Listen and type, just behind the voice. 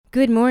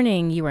Good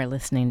morning. You are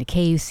listening to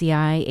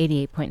KUCI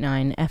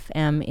 88.9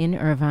 FM in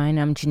Irvine.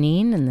 I'm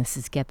Janine, and this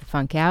is Get the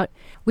Funk Out.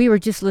 We were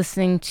just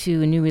listening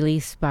to a new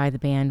release by the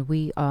band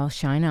We All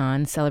Shine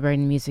On,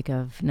 celebrating the music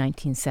of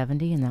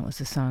 1970, and that was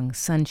the song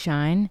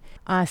Sunshine.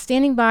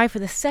 Standing by for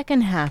the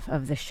second half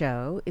of the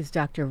show is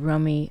Dr.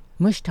 Romie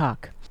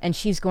Mushtaq, and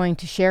she's going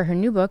to share her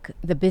new book,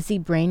 The Busy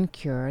Brain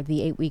Cure,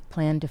 the 8-week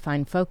plan to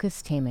find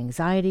focus, tame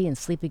anxiety, and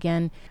sleep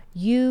again.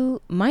 You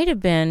might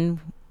have been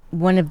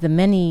one of the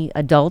many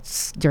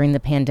adults during the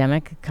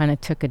pandemic, kind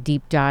of took a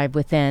deep dive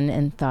within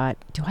and thought,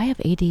 do I have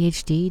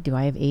ADHD? Do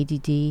I have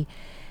ADD?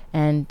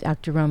 And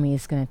Dr. Romie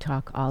is going to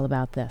talk all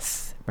about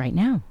this right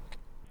now.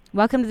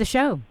 Welcome to the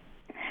show.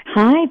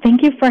 Hi,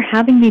 thank you for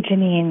having me,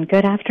 Janine.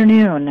 Good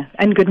afternoon,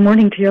 and good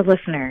morning to your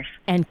listeners.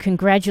 And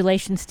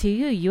congratulations to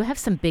you. You have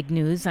some big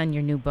news on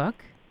your new book.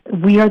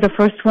 We are the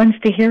first ones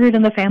to hear it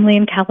in the family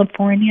in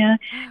California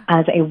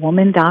as a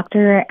woman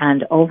doctor,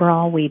 and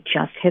overall we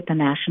just hit the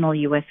national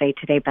USA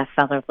Today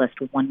bestseller list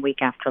 1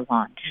 week after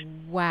launch.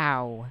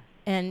 Wow.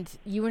 And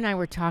you and I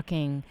were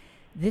talking,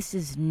 this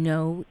is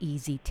no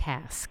easy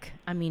task.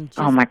 I mean, just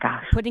oh my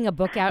gosh, putting a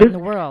book out in the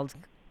world.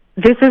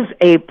 This is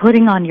a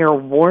putting on your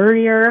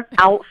warrior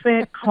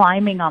outfit,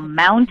 climbing a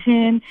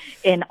mountain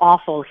in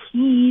awful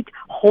heat,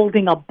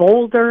 holding a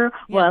boulder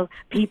while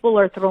people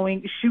are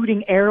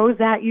shooting arrows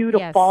at you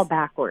to fall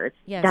backwards.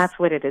 Yes. That's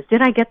what it is.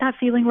 Did I get that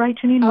feeling right,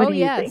 Janine? What do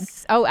you think?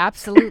 Oh,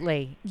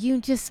 absolutely. You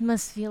just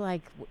must feel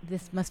like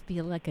this must be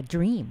like a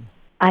dream.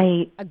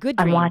 A good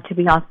dream. I want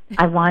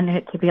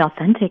it to be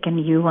authentic,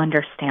 and you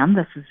understand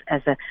this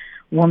as a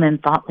woman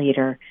thought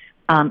leader.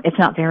 It's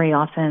not very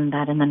often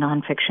that in the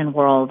nonfiction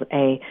world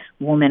a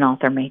woman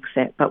author makes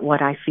it, but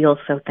what I feel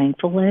so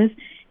thankful is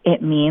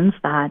it means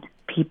that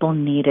people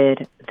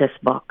needed this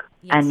book,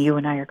 and you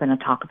and I are going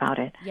to talk about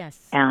it.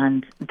 Yes.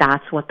 And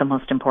that's what the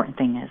most important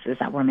thing is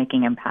that we're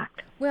making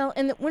impact. Well,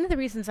 and one of the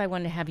reasons I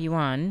wanted to have you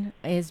on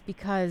is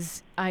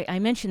because I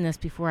mentioned this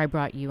before I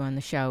brought you on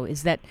the show,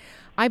 is that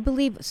I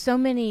believe so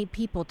many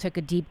people took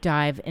a deep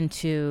dive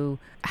into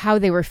how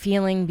they were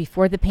feeling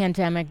before the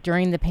pandemic,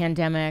 during the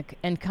pandemic,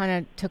 and kind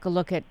of took a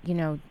look at,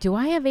 do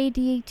I have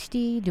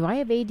ADHD? Do I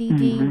have ADD?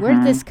 Mm-hmm. Where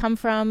did this come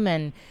from?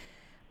 And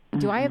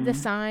do I have the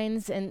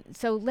signs? And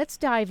so let's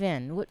dive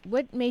in.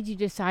 What made you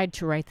decide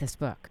to write this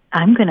book?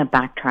 I'm going to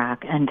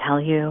backtrack and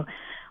tell you,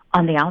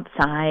 on the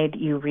outside,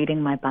 you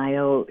reading my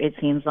bio, it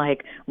seems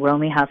like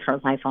Romie has her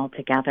life all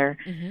together.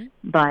 Mm-hmm.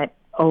 But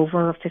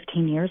over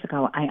 15 years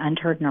ago, I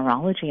entered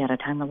neurology at a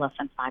time where less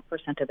than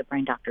 5% of the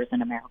brain doctors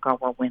in America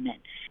were women.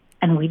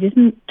 And we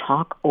didn't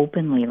talk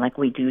openly like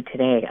we do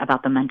today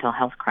about the mental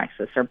health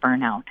crisis or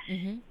burnout.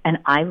 Mm-hmm. And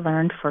I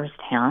learned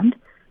firsthand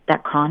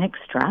that chronic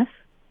stress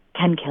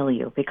can kill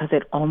you, because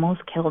it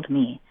almost killed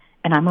me.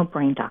 And I'm a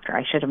brain doctor.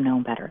 I should have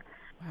known better.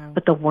 Wow.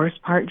 But the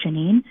worst part,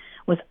 Janine,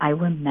 was I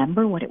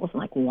remember what it was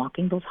like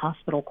walking those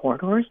hospital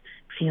corridors,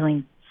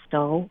 feeling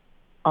so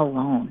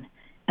alone.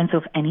 And so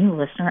if any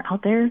listener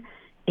out there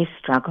is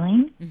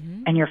struggling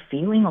and you're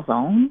feeling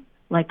alone,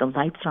 like the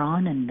lights are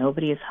on and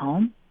nobody is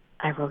home,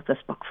 I wrote this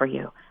book for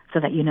you so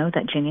that you know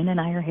that Janine and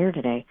I are here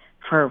today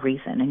for a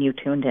reason, and you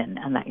tuned in,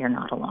 and that you're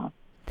not alone.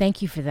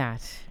 Thank you for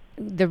that.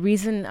 The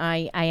reason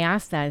I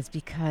asked that is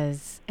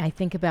because I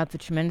think about the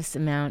tremendous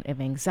amount of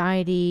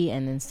anxiety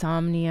and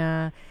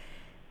insomnia,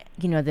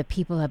 that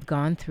people have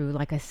gone through,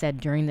 like I said,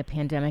 during the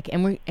pandemic,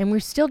 and we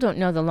still don't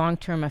know the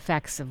long-term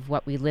effects of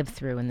what we lived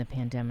through in the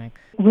pandemic.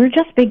 We're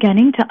just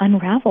beginning to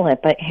unravel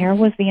it, but here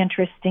was the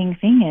interesting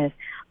thing is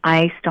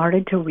I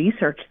started to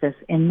research this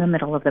in the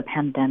middle of the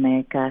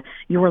pandemic.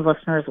 Your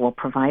listeners will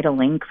provide a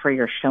link for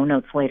your show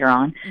notes later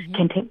on.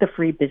 Can take the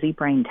free Busy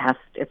Brain test.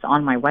 It's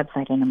on my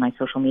website and in my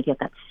social media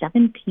that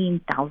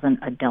 17,000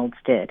 adults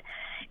did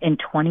in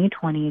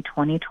 2020,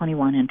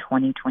 2021, and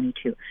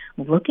 2022,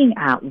 looking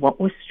at what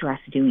was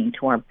stress doing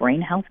to our brain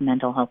health,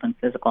 mental health, and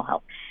physical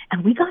health.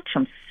 And we got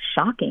some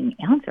shocking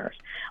answers.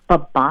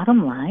 But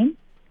bottom line,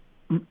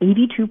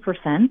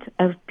 82%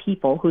 of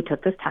people who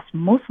took this test,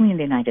 mostly in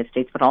the United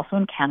States, but also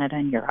in Canada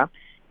and Europe,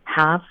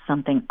 have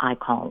something I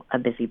call a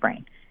busy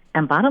brain.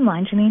 And bottom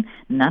line, Janine,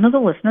 none of the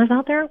listeners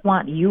out there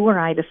want you or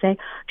I to say,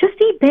 just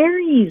eat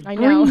berries,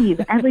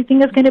 breathe,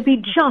 everything is going to be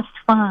just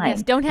fine.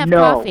 Yes, don't have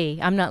coffee.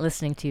 I'm not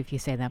listening to you if you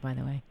say that, by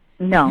the way.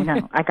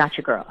 No, I got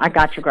you, girl. I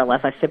got you, girl,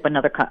 as I sip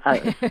another cup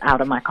out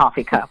of my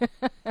coffee cup.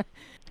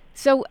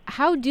 So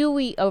how do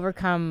we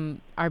overcome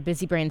our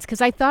busy brains?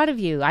 Because I thought of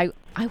you. I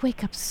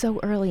wake up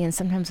so early, and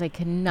sometimes I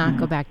cannot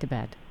go back to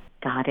bed.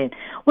 Got it.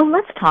 Well,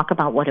 let's talk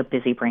about what a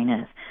busy brain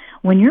is.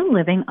 When you're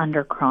living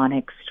under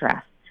chronic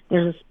stress,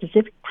 there's a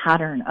specific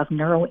pattern of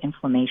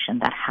neuroinflammation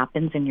that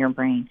happens in your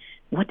brain.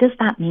 What does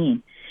that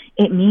mean?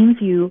 It means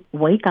you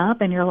wake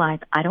up and you're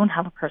like, I don't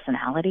have a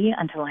personality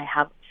until I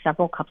have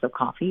several cups of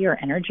coffee or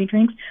energy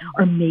drinks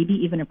or maybe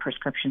even a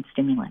prescription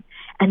stimulant.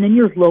 And then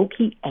you're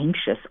low-key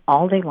anxious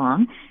all day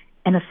long.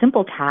 And a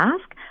simple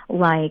task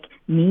like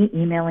me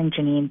emailing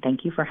Janine,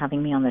 thank you for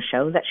having me on the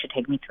show. That should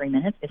take me 3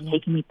 minutes. It's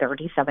taking me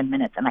 37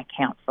 minutes, and I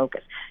can't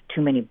focus.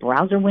 Too many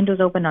browser windows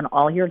open on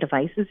all your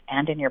devices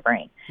and in your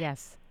brain.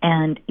 Yes.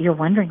 And you're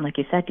wondering, like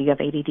you said, do you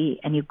have ADD?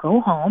 And you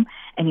go home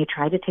and you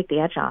try to take the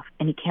edge off,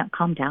 and you can't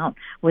calm down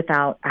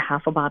without a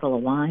half a bottle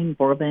of wine,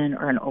 bourbon,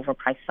 or an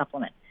overpriced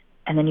supplement.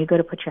 And then you go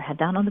to put your head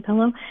down on the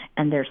pillow,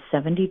 and there's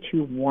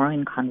 72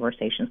 warring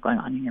conversations going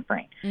on in your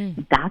brain.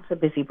 That's a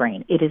busy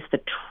brain. It is the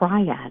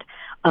triad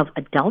of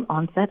adult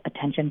onset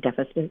attention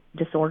deficit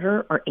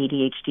disorder, or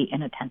ADHD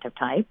inattentive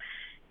type,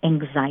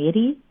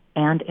 anxiety,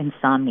 and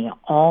insomnia,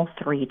 all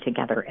three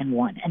together in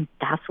one. And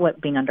that's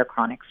what being under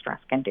chronic stress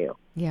can do.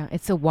 Yeah,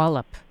 it's a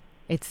wallop.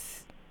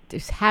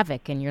 There's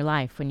havoc in your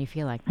life when you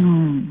feel like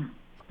that.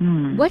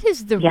 What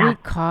is the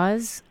root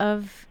cause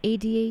of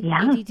ADD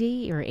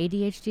or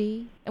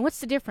ADHD? And what's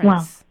the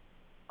difference?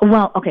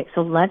 Well, okay,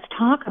 so let's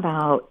talk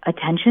about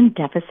attention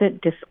deficit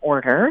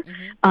disorder.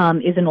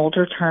 Is an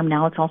older term.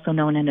 Now it's also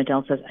known in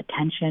adults as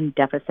attention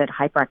deficit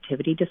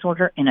hyperactivity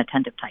disorder,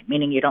 inattentive type,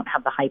 meaning you don't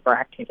have the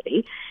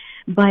hyperactivity.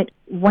 But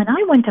when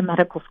I went to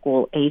medical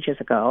school ages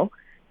ago,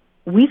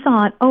 we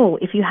thought,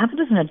 if you have it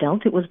as an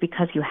adult, it was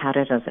because you had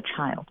it as a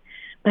child.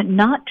 But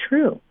not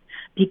true.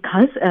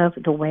 Because of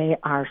the way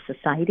our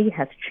society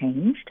has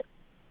changed,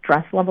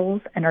 stress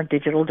levels and our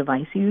digital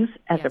device use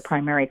as a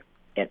primary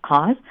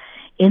cause,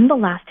 in the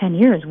last 10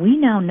 years, we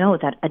now know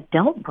that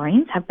adult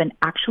brains have been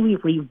actually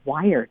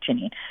rewired,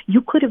 Janine.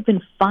 You could have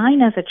been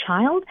fine as a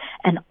child,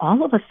 and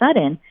all of a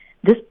sudden,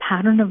 this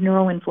pattern of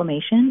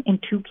neuroinflammation in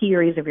two key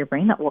areas of your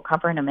brain that we'll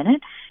cover in a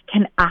minute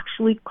can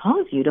actually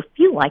cause you to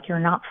feel like you're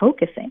not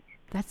focusing.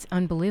 That's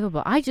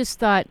unbelievable. I just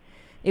thought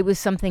it was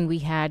something we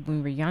had when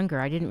we were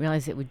younger. I didn't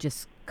realize it would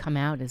just come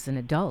out as an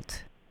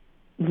adult.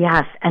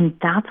 Yes, and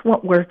that's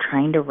what we're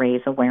trying to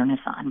raise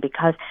awareness on,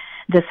 because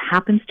this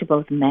happens to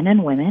both men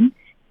and women.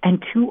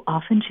 And too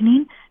often,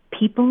 Janine,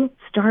 people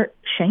start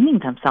shaming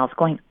themselves,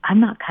 going, I'm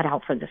not cut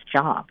out for this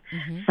job.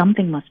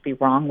 Something must be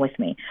wrong with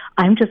me.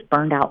 I'm just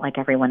burned out like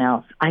everyone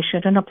else. I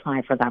shouldn't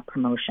apply for that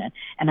promotion.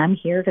 And I'm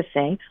here to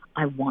say,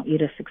 I want you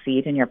to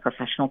succeed in your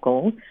professional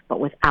goals, but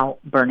without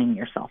burning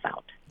yourself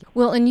out.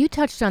 Well, and you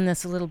touched on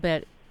this a little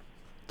bit,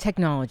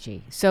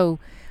 technology. So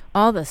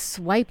all the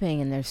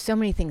swiping, and there's so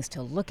many things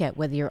to look at,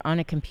 whether you're on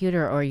a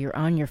computer or you're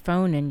on your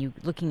phone and you're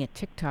looking at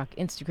TikTok,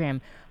 Instagram,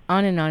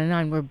 on and on and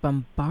on. We're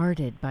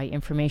bombarded by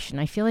information.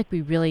 I feel like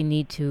we really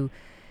need to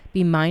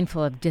be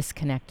mindful of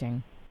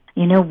disconnecting.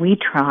 You know, we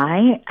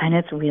try, and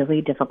it's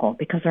really difficult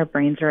because our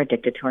brains are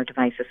addicted to our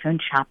devices. So in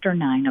Chapter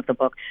 9 of the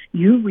book,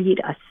 you read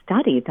a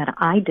study that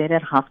I did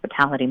at a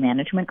hospitality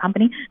management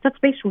company that's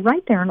based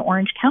right there in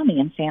Orange County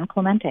in San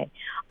Clemente.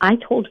 I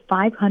told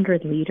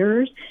 500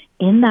 leaders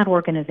in that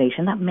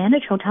organization that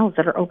manage hotels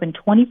that are open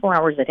 24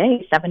 hours a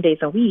day, 7 days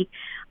a week,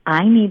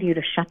 I need you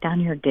to shut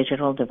down your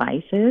digital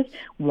devices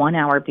 1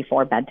 hour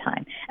before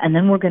bedtime. And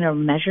then we're going to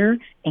measure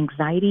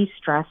anxiety,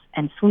 stress,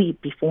 and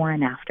sleep before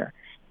and after.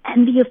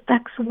 And the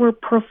effects were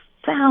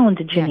profound,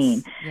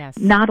 Janine. Yes.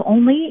 Not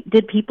only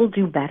did people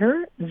do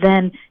better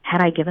than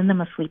had I given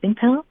them a sleeping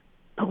pill,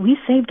 but we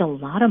saved a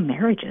lot of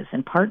marriages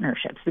and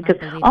partnerships because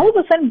all of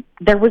a sudden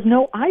there was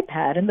no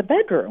iPad in the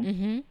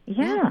bedroom.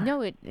 Yeah.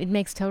 No, it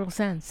makes total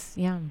sense.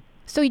 Yeah.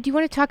 So do you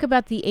want to talk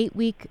about the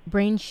 8-week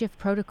brain shift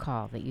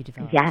protocol that you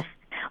developed? Yes.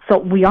 So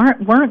we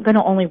weren't going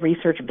to only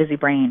research busy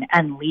brain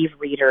and leave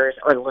readers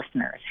or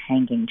listeners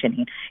hanging,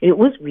 Janine. It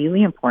was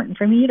really important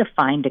for me to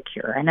find a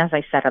cure. And as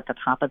I said at the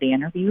top of the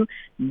interview,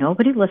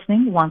 nobody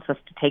listening wants us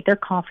to take their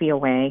coffee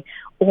away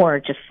or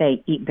just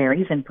say, eat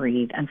berries and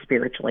breathe and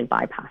spiritually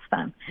bypass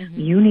them.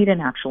 You need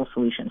an actual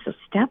solution. So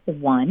step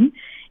one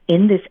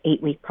in this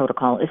 8-week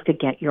protocol is to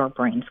get your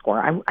brain score.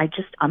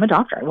 I'm a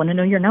doctor. I want to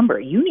know your number.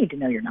 You need to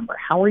know your number.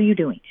 How are you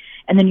doing?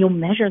 And then you'll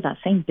measure that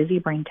same busy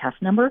brain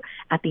test number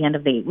at the end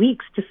of the 8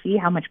 weeks to see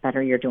how much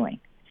better you're doing.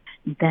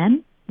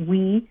 Then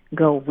we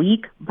go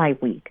week by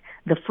week.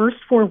 The first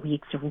 4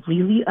 weeks are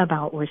really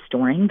about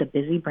restoring the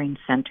busy brain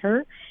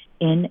center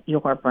in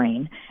your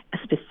brain,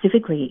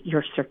 specifically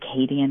your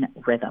circadian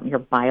rhythm, your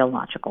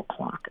biological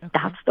clock. Okay.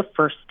 That's the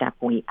first step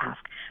we ask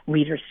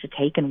readers to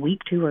take in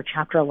week 2 or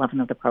chapter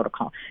 11 of the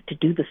protocol, to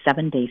do the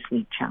 7-day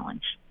sleep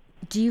challenge.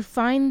 Do you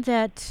find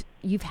that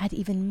you've had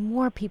even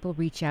more people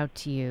reach out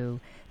to you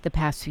the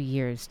past few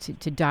years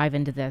to dive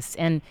into this?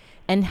 And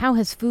how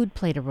has food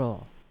played a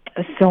role?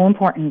 So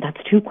important. That's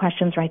 2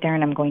 questions right there,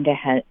 and I'm going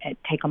to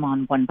take them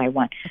on one by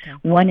one. Okay.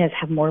 One is,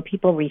 have more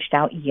people reached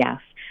out? Yes.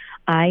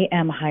 I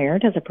am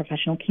hired as a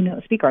professional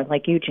keynote speaker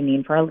like you,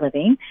 Janine, for a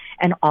living,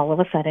 and all of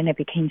a sudden it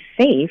became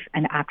safe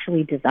and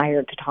actually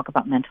desired to talk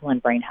about mental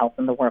and brain health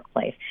in the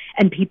workplace,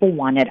 and people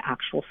wanted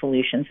actual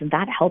solutions, and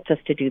that helped us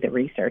to do the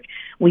research.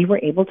 We were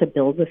able to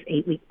build this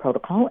 8-week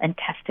protocol and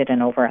test it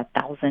in over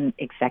 1,000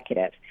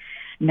 executives.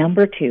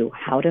 Number 2,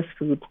 how does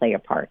food play a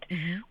part?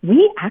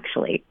 We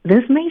actually,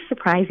 this may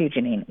surprise you,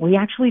 Janine, we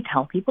actually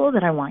tell people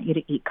that I want you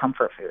to eat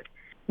comfort food.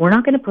 We're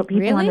not going to put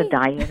people on a Really?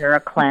 diet or a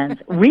cleanse.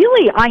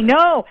 Really? I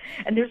know.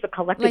 And there's a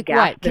collective Like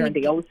gasp what? there in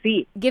the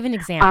OC. Give an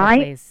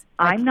example, please.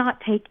 I'm not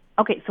taking...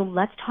 Okay, so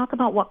let's talk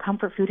about what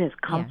comfort food is.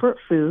 Yeah. Comfort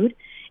food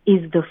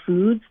is the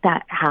foods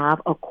that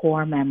have a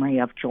core memory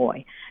of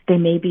joy. They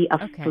may be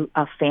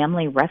a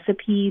family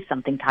recipe,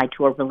 something tied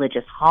to a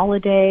religious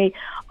holiday,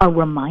 a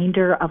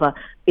reminder of a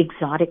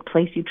exotic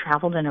place you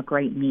traveled, and a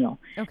great meal.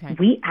 Okay.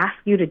 We ask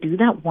you to do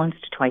that once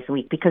to twice a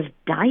week because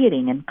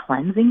dieting and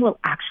cleansing will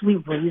actually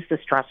raise the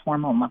stress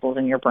hormone levels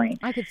in your brain.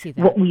 I could see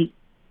that.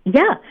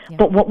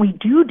 But what we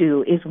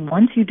do is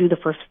once you do the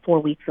first 4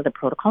 weeks of the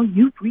protocol,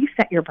 you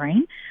reset your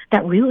brain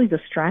that really the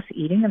stress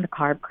eating and the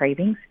carb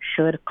cravings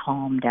should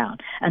calm down.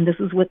 And this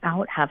is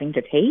without having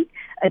to take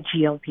a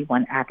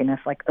GLP-1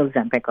 agonist like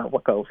Ozempic or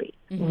Wegovy,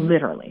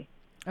 literally.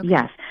 Okay.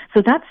 Yes.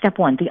 So that's step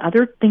one. The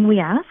other thing we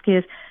ask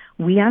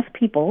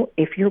people,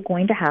 if you're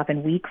going to have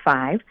in week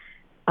 5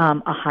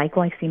 a high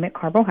glycemic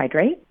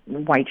carbohydrate,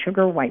 white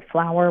sugar, white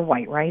flour,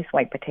 white rice,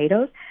 white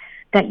potatoes,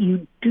 that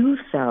you do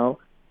so,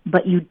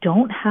 but you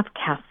don't have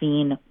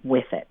caffeine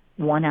with it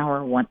 1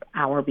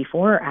 hour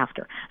before or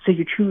after. So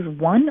you choose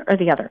one or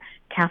the other,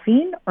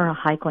 caffeine or a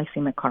high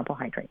glycemic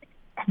carbohydrate.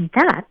 And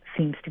that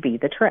seems to be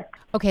the trick.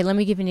 Okay, let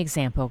me give you an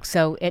example.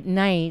 So at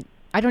night,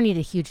 I don't eat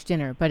a huge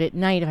dinner, but at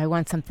night, if I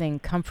want something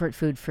comfort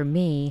food for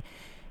me,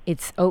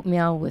 it's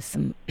oatmeal with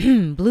some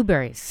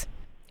blueberries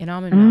and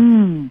almond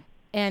milk.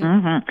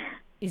 And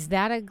is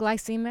that a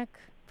glycemic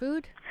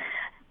food?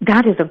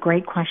 That is a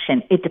great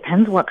question. It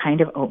depends what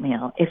kind of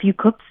oatmeal. If you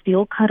cook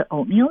steel-cut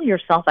oatmeal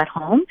yourself at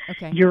home,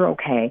 you're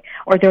okay.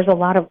 Or there's a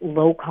lot of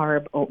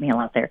low-carb oatmeal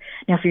out there.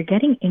 Now, if you're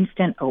getting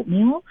instant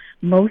oatmeal,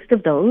 most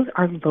of those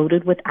are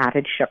loaded with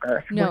added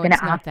sugar. No, we're going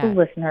to ask the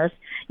listeners.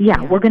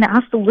 We're going to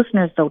ask the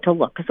listeners, though, to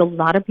look, because a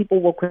lot of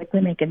people will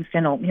quickly make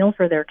instant oatmeal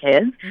for their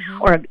kids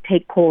or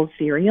take cold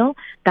cereal.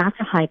 That's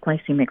a high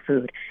glycemic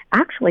food.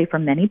 Actually, for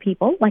many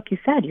people, like you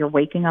said, you're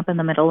waking up in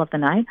the middle of the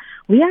night,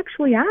 we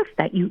actually ask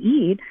that you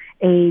eat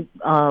a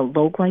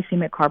low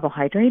glycemic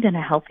carbohydrate and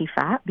a healthy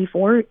fat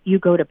before you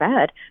go to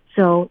bed,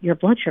 so your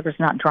blood sugar's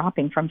not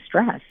dropping from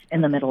stress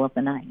in the middle of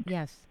the night.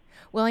 Yes.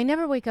 Well, I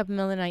never wake up in the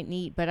middle of the night and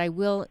eat, but I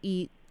will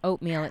eat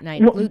oatmeal at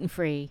night,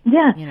 gluten-free.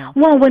 Yeah. You know.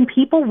 Well, when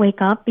people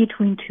wake up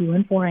between 2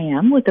 and 4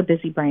 a.m. with a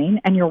busy brain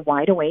and you're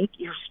wide awake,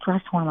 your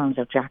stress hormones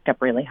are jacked up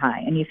really high.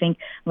 And you think,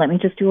 let me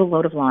just do a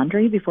load of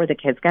laundry before the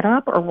kids get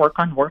up or work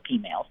on work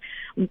emails.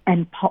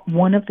 And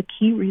one of the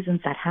key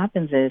reasons that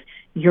happens is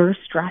you're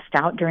stressed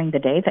out during the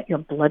day that your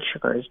blood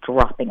sugar is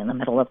dropping in the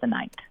middle of the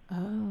night.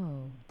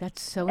 Oh,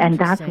 that's so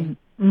interesting.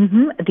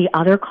 And that's the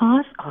other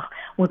cause,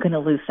 we're going to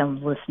lose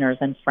some listeners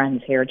and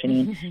friends here,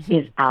 Janine,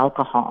 is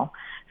alcohol.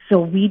 So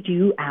we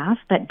do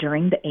ask that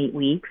during the 8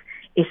 weeks,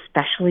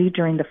 especially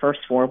during the first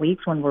 4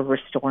 weeks when we're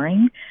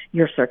restoring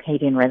your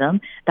circadian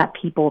rhythm, that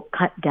people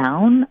cut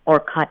down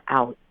or cut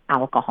out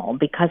alcohol,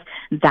 because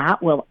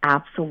that will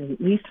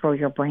absolutely throw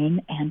your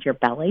brain and your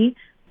belly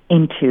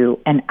into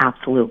an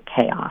absolute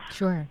chaos.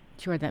 Sure,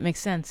 that makes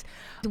sense.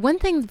 One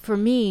thing for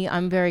me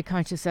I'm very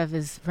conscious of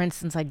is, for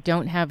instance, I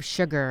don't have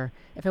sugar.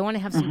 If I want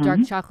to have some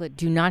dark chocolate,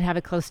 do not have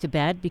it close to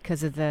bed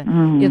because of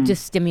it'll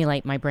just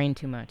stimulate my brain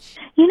too much.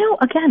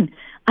 Again,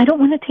 I don't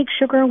want to take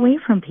sugar away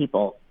from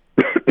people.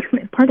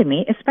 Pardon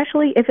me,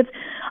 especially if it's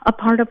a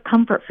part of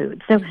comfort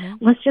food. So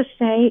let's just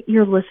say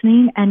you're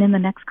listening and in the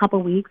next couple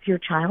of weeks your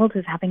child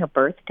is having a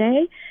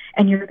birthday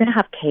and you're going to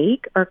have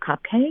cake or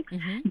cupcakes.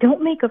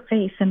 Don't make a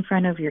face in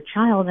front of your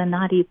child and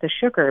not eat the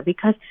sugar,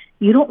 because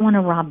you don't want to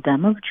rob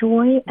them of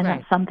joy and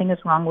that something is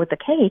wrong with the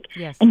cake.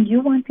 And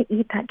you want to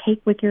eat that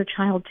cake with your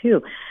child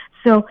too.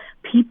 So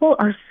people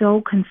are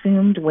so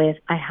consumed with,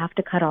 I have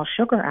to cut all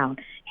sugar out.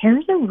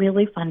 Here's a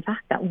really fun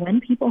fact that when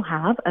people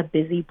have a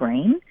busy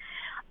brain,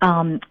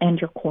 and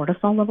your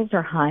cortisol levels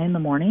are high in the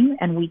morning,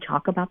 and we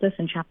talk about this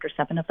in Chapter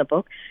 7 of the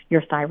book,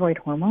 your thyroid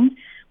hormones,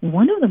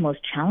 one of the most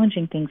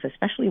challenging things,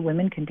 especially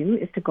women can do,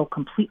 is to go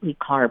completely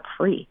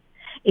carb-free.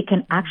 It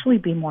can actually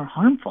be more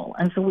harmful.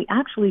 And so we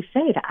actually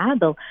say to add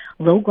the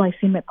low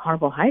glycemic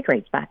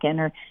carbohydrates back in,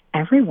 or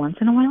every once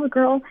in a while,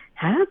 girl,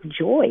 have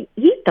joy.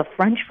 Eat the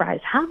French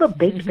fries. Have a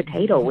baked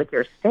potato with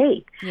your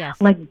steak.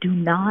 Do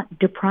not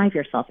deprive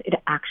yourself. It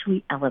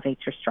actually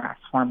elevates your stress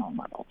hormone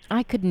levels.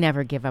 I could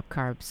never give up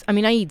carbs. I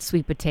mean, I eat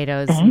sweet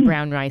potatoes and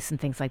brown rice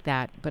and things like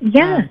that. But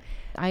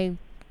I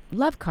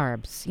love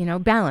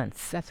carbs,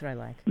 balance. That's what I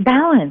like.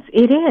 Balance,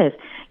 it is.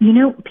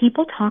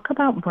 People talk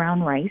about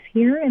brown rice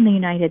here in the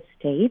United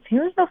States.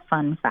 Here's a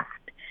fun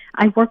fact.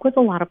 I work with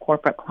a lot of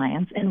corporate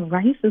clients, and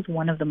rice is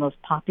one of the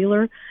most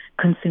popular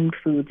consumed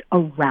foods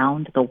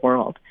around the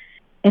world.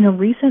 In a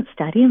recent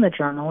study in the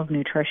Journal of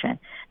Nutrition,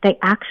 they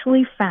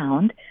actually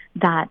found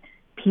that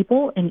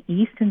people in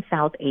East and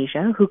South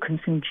Asia who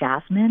consume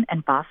jasmine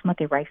and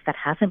basmati rice that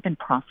hasn't been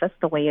processed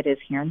the way it is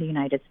here in the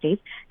United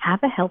States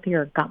have a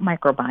healthier gut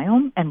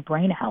microbiome and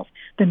brain health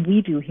than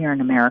we do here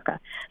in America.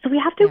 So we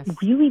have to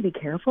really be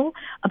careful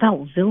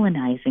about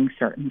villainizing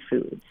certain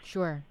foods.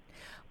 Sure.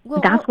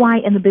 Well, that's why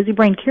in the Busy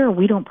Brain Cure,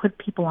 we don't put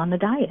people on the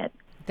diet.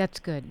 That's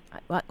good.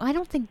 I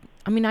don't think,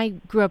 I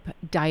grew up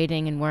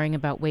dieting and worrying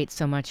about weight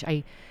so much.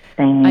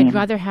 Same. I'd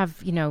rather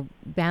have,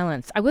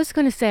 balance. I was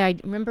going to say, I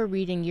remember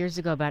reading years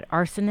ago about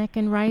arsenic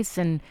in rice,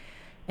 and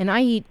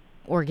I eat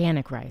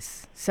organic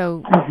rice.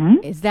 So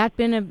has that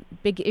been a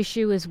big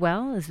issue as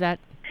well? Is that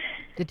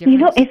the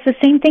difference? It's the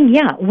same thing.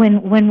 Yeah.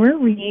 When we're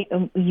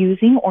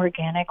using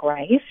organic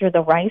rice, or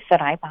the rice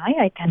that I buy,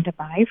 I tend to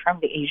buy from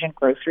the Asian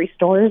grocery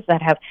stores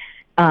that have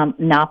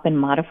not been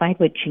modified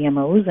with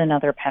GMOs and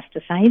other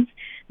pesticides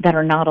that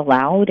are not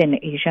allowed in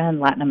Asia and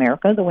Latin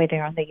America the way they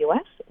are in the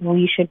U.S.,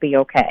 we should be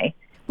okay.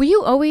 Were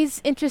you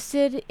always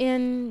interested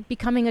in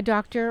becoming a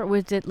doctor, or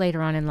was it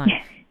later on in life?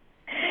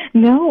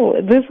 No,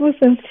 this was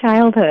since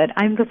childhood.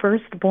 I'm the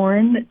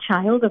firstborn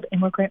child of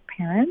immigrant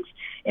parents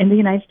in the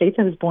United States.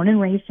 I was born and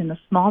raised in a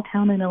small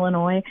town in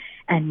Illinois,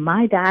 and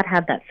my dad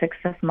had that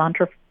success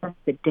mantra from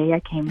the day I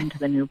came into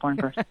the newborn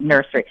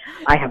nursery.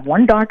 I have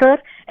one daughter,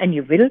 and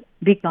you will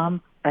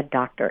become a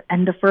doctor.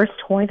 And the first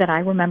toy that I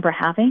remember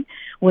having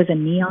was a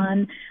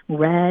neon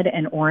red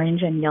and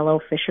orange and yellow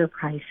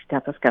Fisher-Price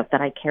stethoscope that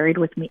I carried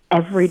with me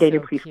every day to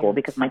preschool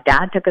because my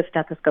dad took a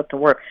stethoscope to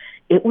work.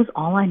 It was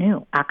all I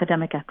knew,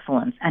 academic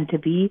excellence, and to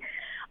be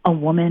a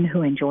woman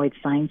who enjoyed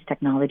science,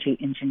 technology,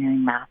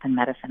 engineering, math, and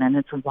medicine. And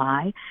it's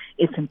why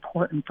it's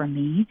important for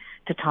me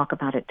to talk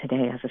about it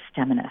today as a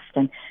STEMinist.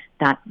 And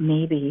that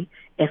maybe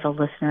if a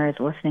listener is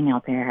listening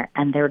out there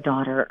and their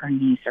daughter or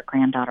niece or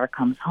granddaughter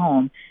comes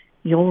home,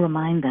 you'll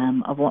remind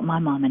them of what my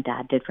mom and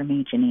dad did for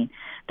me, Janine,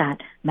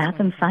 that math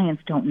and science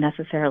don't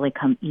necessarily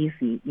come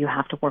easy. You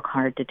have to work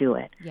hard to do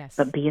it. Yes.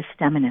 But be a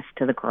STEMinist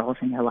to the girls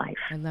in your life.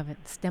 I love it,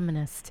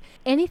 STEMinist.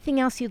 Anything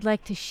else you'd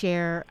like to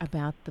share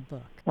about the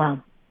book?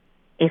 Well,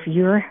 if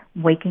you're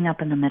waking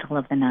up in the middle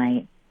of the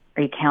night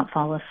or you can't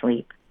fall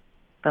asleep,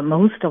 but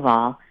most of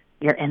all,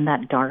 you're in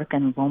that dark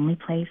and lonely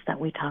place that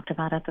we talked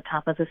about at the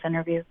top of this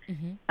interview,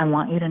 I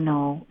want you to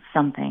know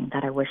something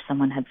that I wish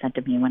someone had said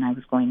to me when I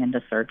was going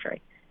into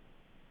surgery.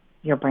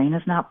 Your brain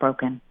is not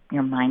broken,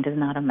 your mind is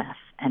not a mess,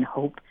 and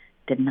hope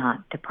did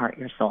not depart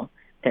your soul.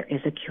 There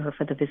is a cure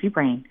for the busy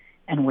brain,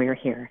 and we're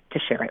here to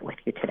share it with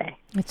you today.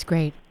 That's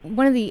great.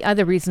 One of the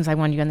other reasons I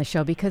wanted you on the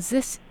show, because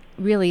this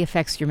really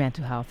affects your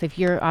mental health. If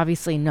you're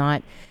obviously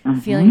not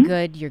feeling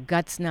good, your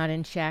gut's not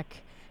in check,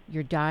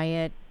 your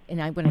diet,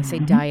 and when I say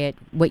diet,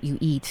 what you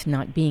eat,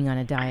 not being on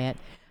a diet.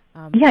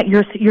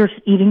 You're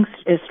eating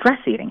stress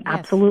eating, yes,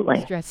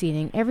 absolutely. Stress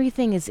eating.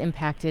 Everything is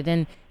impacted,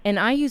 and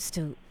I used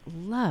to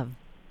love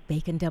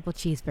bacon double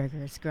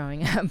cheeseburgers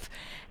growing up,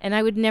 and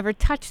I would never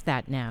touch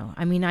that now.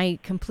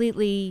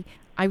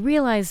 I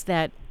realized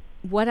that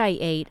what I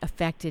ate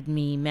affected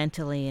me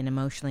mentally and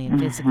emotionally and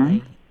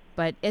physically.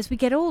 But as we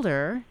get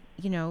older,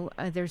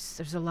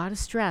 there's a lot of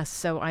stress.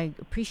 So I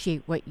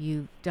appreciate what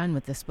you've done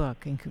with this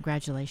book, and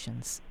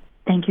congratulations.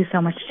 Thank you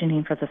so much,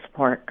 Janine, for the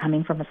support.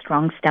 Coming from a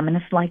strong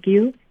STEMinist like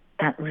you,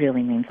 that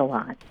really means a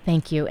lot.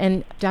 Thank you.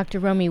 And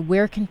Dr. Romie,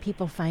 where can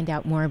people find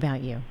out more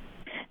about you?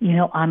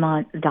 I'm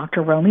on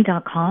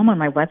drromie.com on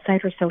my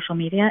website or social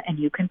media, and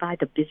you can buy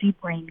The Busy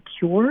Brain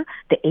Cure,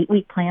 the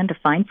 8-week plan to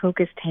find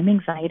focus, tame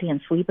anxiety, and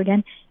sleep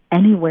again,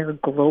 anywhere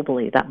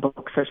globally that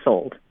books are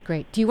sold.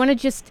 Great. Do you want to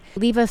just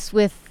leave us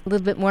with a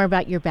little bit more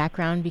about your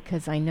background?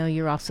 Because I know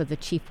you're also the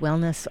Chief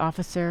Wellness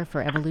Officer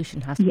for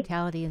Evolution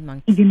Hospitality,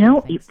 among other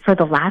things. For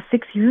the last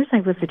 6 years, I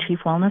was the Chief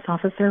Wellness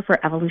Officer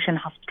for Evolution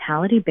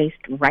Hospitality, based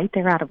right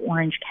there out of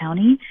Orange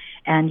County,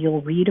 and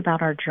you'll read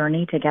about our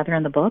journey together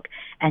in the book.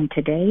 And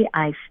today,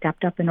 I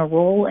stepped up in a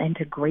role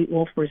into Great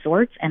Wolf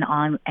Resorts, and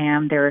I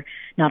am there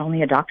not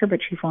only a doctor, but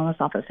Chief Wellness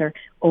Officer,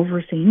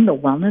 overseeing the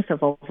wellness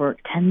of over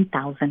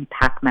 10,000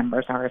 PAC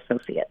members, our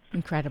associates.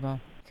 Incredible.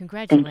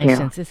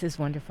 Congratulations. This is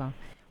wonderful.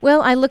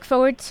 Well, I look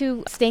forward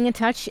to staying in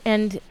touch,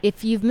 and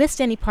if you've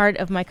missed any part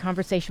of my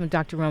conversation with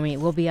Dr. Romie,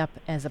 it will be up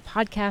as a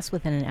podcast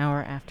within an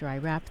hour after I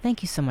wrap.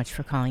 Thank you so much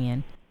for calling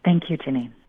in. Thank you, Janine.